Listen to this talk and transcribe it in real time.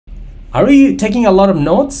Are you taking a lot of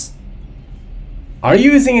notes? Are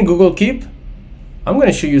you using a Google Keep? I'm going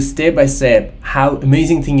to show you step by step how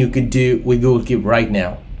amazing thing you could do with Google Keep right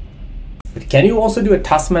now. But can you also do a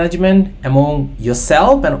task management among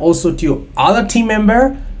yourself and also to your other team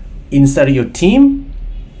member inside of your team?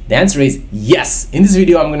 The answer is yes. In this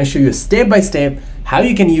video, I'm going to show you step by step how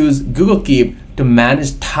you can use Google Keep to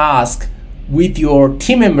manage tasks with your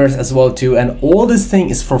team members as well too, and all this thing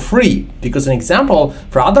is for free. Because an example,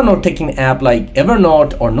 for other note-taking app like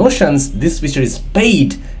Evernote or Notions, this feature is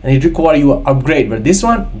paid and it requires you to upgrade, but this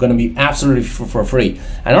one gonna be absolutely for free.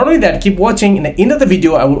 And not only that, keep watching. In the end of the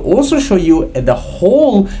video, I will also show you the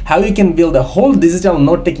whole how you can build a whole digital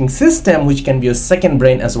note-taking system which can be your second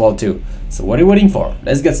brain as well too. So what are you waiting for?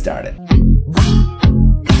 Let's get started.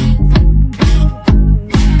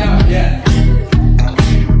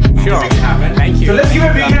 Sure. Thank you. So let's give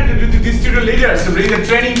a big hand to these student leaders to bring the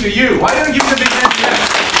training to you. Why don't you give them a big hand to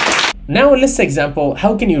them? Now let's say example,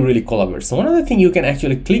 how can you really collaborate? So one other thing you can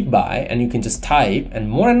actually click by and you can just type, and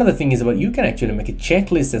more another thing is about you can actually make a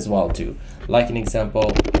checklist as well too. Like an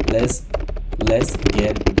example, let's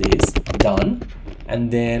get this done.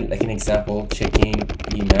 And then like an example, checking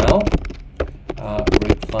email,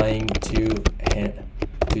 replying to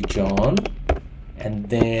John, and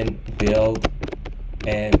then build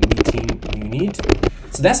a meeting unit.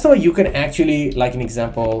 So that's the way you can actually, like an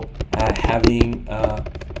example, having a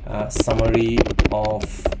summary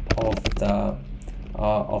of the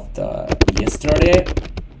yesterday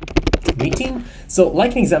meeting. So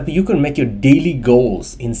like an example, you can make your daily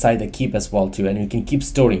goals inside the Keep as well too, and you can keep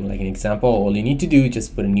storing. Like an example, all you need to do is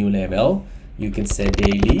just put a new label. You can say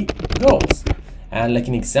daily goals. And like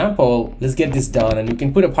an example, let's get this done, and you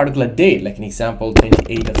can put a particular date, like an example,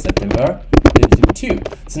 28th of September 2022.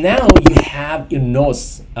 So now you have your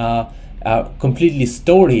notes completely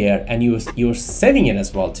stored here, and you're saving it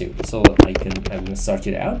as well too. So I'm gonna search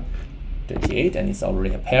it out, 28, and it's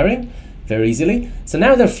already appearing very easily. So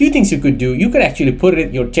now there are a few things you could do. You could actually put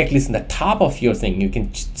it your checklist in the top of your thing. You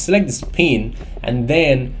can select this pin, and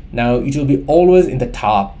then now it will be always in the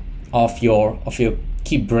top of your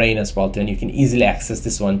Keep brain as well too, and you can easily access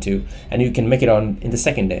this one too, and you can make it on in the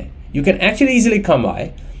second day. You can actually easily come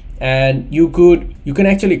by, and you can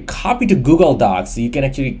actually copy to Google Docs. So you can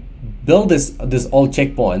actually build this all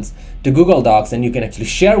checkpoints to Google Docs, and you can actually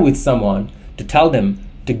share with someone to tell them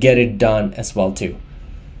to get it done as well too.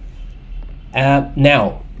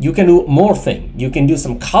 Now you can do more thing. You can do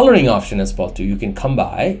some coloring option as well too. You can come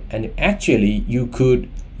by, and actually you could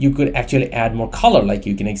actually add more color. Like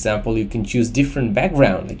you can choose different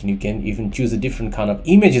background. Like you can even choose a different kind of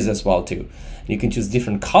images as well too. You can choose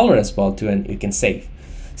different color as well too, and you can save.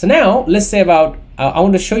 So now let's say about, I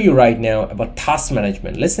want to show you right now about task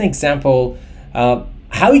management. Let's say example,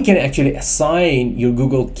 how you can actually assign your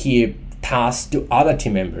Google Keep tasks to other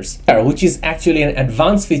team members, which is actually an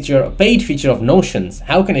advanced feature, a paid feature of Notions.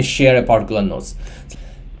 How can I share a particular notes?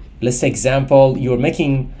 Let's say example, you're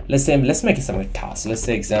making, let's make it some task. Let's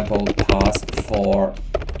say example, task for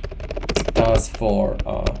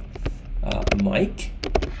Mike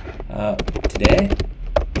today.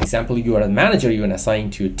 Example, you are a manager, you are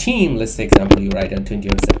assigned to a team. Let's say example, you write on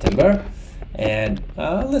 20th of September, and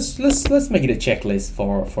let's make it a checklist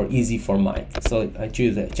for easy for Mike. So I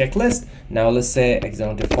choose a checklist. Now let's say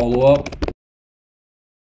example, follow up.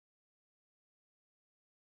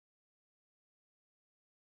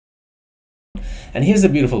 And here's the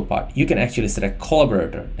beautiful part. You can actually set a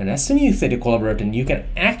collaborator, and as soon as you set a collaborator, you can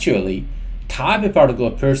actually type a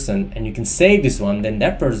particular person, and you can save this one. Then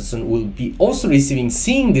that person will be also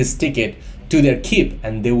seeing this ticket to their Keep,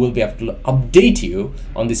 and they will be able to update you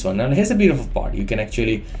on this one. Now here's the beautiful part. You can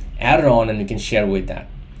actually add it on, and you can share with that.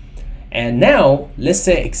 And now let's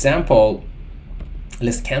say example,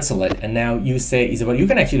 let's cancel it. And now you say is about, you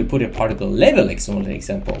can actually put a particular label, like so for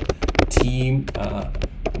example, team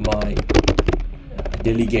my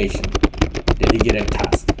delegated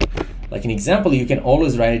task. Like an example, you can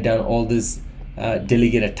always write it down all this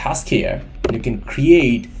delegated task here, and you can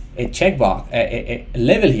create a checkbox, a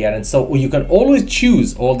level here, and so you can always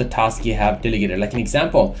choose all the tasks you have delegated. Like an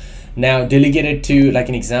example, now delegated to, like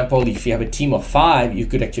an example, if you have a team of 5, you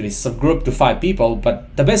could actually subgroup to 5 people,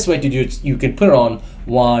 but the best way to do it, you can put it on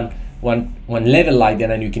one level like that,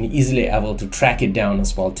 and you can easily able to track it down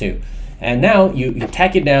as well too. And now you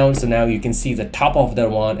tack it down, so now you can see the top of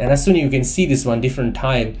that one, and as soon as you can see this one different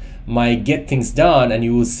time might get things done, and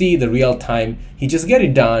you will see the real time he just get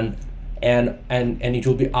it done, and it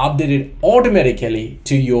will be updated automatically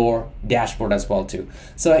to your dashboard as well too.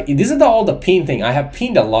 So this is all the pin thing. I have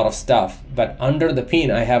pinned a lot of stuff, but under the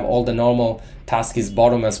pin I have all the normal task is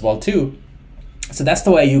bottom as well too. So that's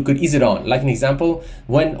the way you could ease it on. Like an example,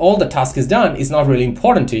 when all the task is done, it's not really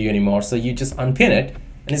important to you anymore. So you just unpin it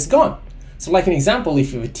and it's gone. So like an example,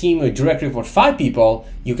 if you have a team or directory for 5 people,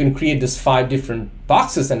 you can create these 5 different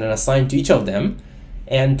boxes and then assign to each of them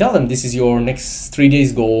and tell them this is your next 3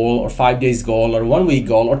 days goal or 5 days goal or 1 week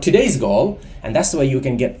goal or today's goal. And that's the way you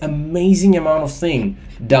can get amazing amount of thing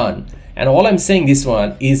done. And all I'm saying this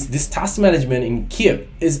one is this task management in Keep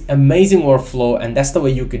is amazing workflow, and that's the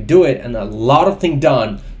way you could do it and a lot of things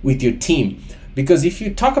done with your team. Because if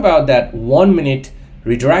you talk about that 1 minute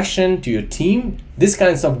redirection to your team, this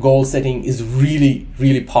kinds of goal setting is really,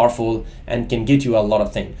 really powerful and can get you a lot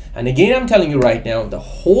of things. And again, I'm telling you right now, the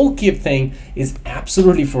whole Keep thing is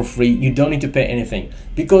absolutely for free. You don't need to pay anything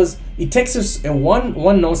because it takes us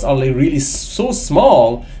one notes are like really so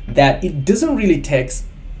small that it doesn't really take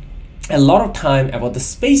a lot of time about the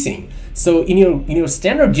spacing. So in your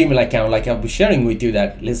standard Gmail account, like I'll be sharing with you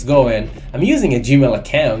that let's go and I'm using a Gmail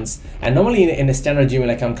accounts, and normally in a standard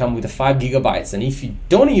Gmail account come with a 5 gigabytes. And if you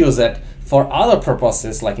don't use it for other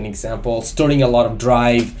purposes, like an example, storing a lot of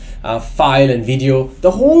drive, file and video,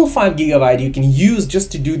 the whole 5 gigabyte you can use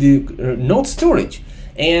just to do the note storage.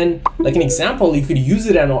 And like an example, you could use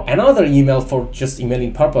it on another email for just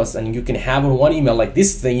emailing purpose, and you can have on one email like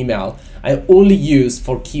this is the email I only use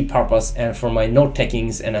for key purpose and for my note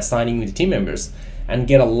takings and assigning with the team members, and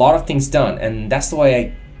get a lot of things done. And that's the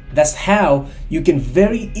way that's how you can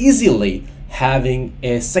very easily having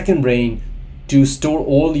a second brain to store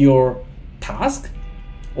all your tasks,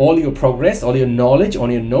 all your progress, all your knowledge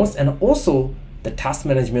on your notes, and also the task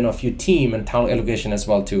management of your team and task allocation as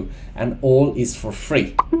well too, and all is for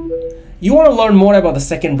free. You want to learn more about the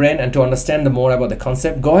second brain and to understand more about the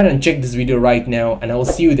concept, go ahead and check this video right now, and I will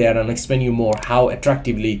see you there and explain you more how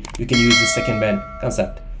attractively you can use the second brain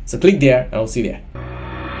concept. So click there and I'll see you there.